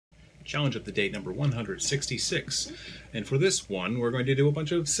challenge of the day number 166. And for this one, we're going to do a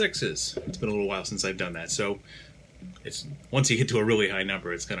bunch of sixes. It's been a little while since I've done that, so once you get to a really high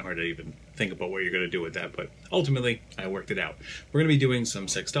number, it's kind of hard to even think about what you're going to do with that, but ultimately, I worked it out. We're going to be doing some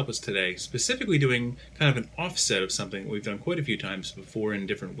sextuplets today, specifically doing kind of an offset of something we've done quite a few times before in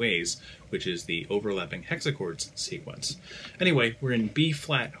different ways, which is the overlapping hexachords sequence. Anyway, we're in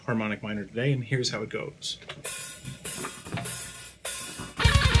B-flat harmonic minor today, and here's how it goes.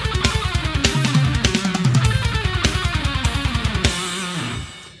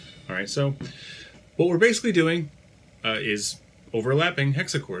 Alright, so what we're basically doing is overlapping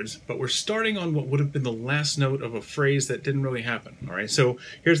hexachords, but we're starting on what would have been the last note of a phrase that didn't really happen. All right, so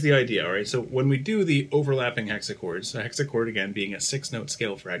here's the idea. All right, so when we do the overlapping hexachords, a hexachord again being a 6-note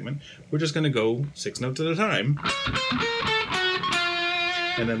scale fragment, we're just going to go 6 notes at a time.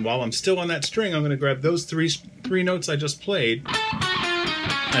 And then while I'm still on that string, I'm going to grab those three notes I just played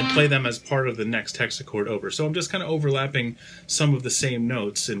and play them as part of the next hexachord over. So I'm just kind of overlapping some of the same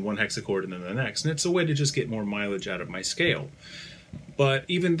notes in one hexachord and then the next. And it's a way to just get more mileage out of my scale. But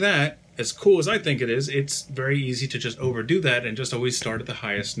even that, as cool as I think it is, it's very easy to just overdo that and just always start at the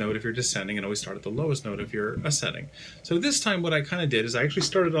highest note if you're descending and always start at the lowest note if you're ascending. So this time what I kind of did is I actually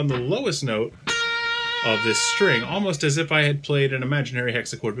started on the lowest note of this string, almost as if I had played an imaginary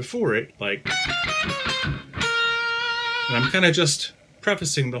hexachord before it, like... And I'm kind of just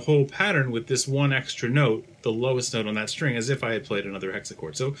prefacing the whole pattern with this one extra note, the lowest note on that string, as if I had played another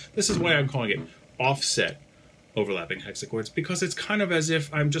hexachord. So this is why I'm calling it offset overlapping hexachords, because it's kind of as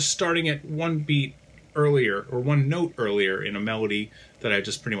if I'm just starting at one beat earlier, or one note earlier in a melody that I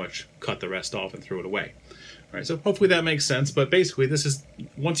just pretty much cut the rest off and threw it away. All right, so hopefully that makes sense, but basically this is,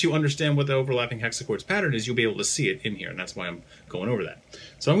 once you understand what the overlapping hexachords pattern is, you'll be able to see it in here, and that's why I'm going over that.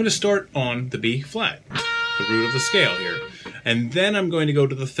 So I'm going to start on the B flat, the root of the scale here. And then I'm going to go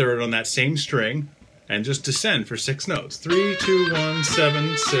to the third on that same string and just descend for 6 notes. 3, 2, 1,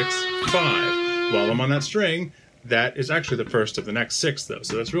 7, 6, 5. While I'm on that string, that is actually the first of the next 6 though.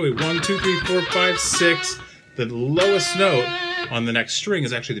 So that's really 1, 2, 3, 4, 5, 6. The lowest note on the next string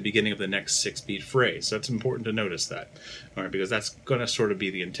is actually the beginning of the next 6-beat phrase. So it's important to notice that. All right, because that's going to sort of be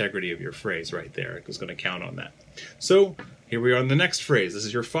the integrity of your phrase right there. It's going to count on that. So here we are on the next phrase. This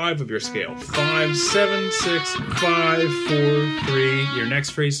is your 5 of your scale. 5, 7, 6, 5, 4, 3. Your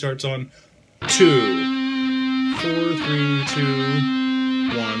next phrase starts on 2. 4, 3,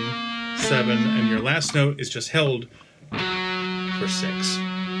 2, 1, 7. And your last note is just held for 6.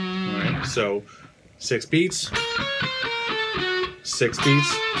 All right, so 6 beats, 6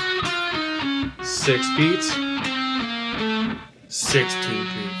 beats, 6 beats, 6, 2, 3,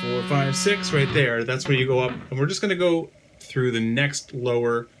 4, 5, 6, right there. That's where you go up, and we're just going to go through the next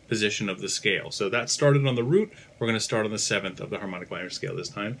lower position of the scale. So that started on the root, we're going to start on the 7th of the harmonic minor scale this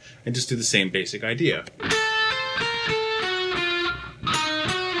time, and just do the same basic idea.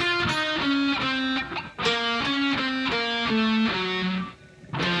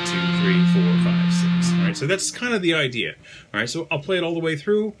 So that's kind of the idea. All right, so I'll play it all the way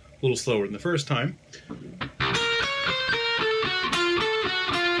through, a little slower than the first time. All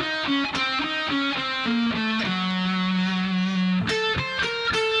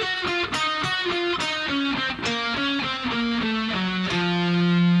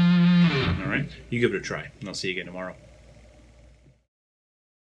right, you give it a try, and I'll see you again tomorrow.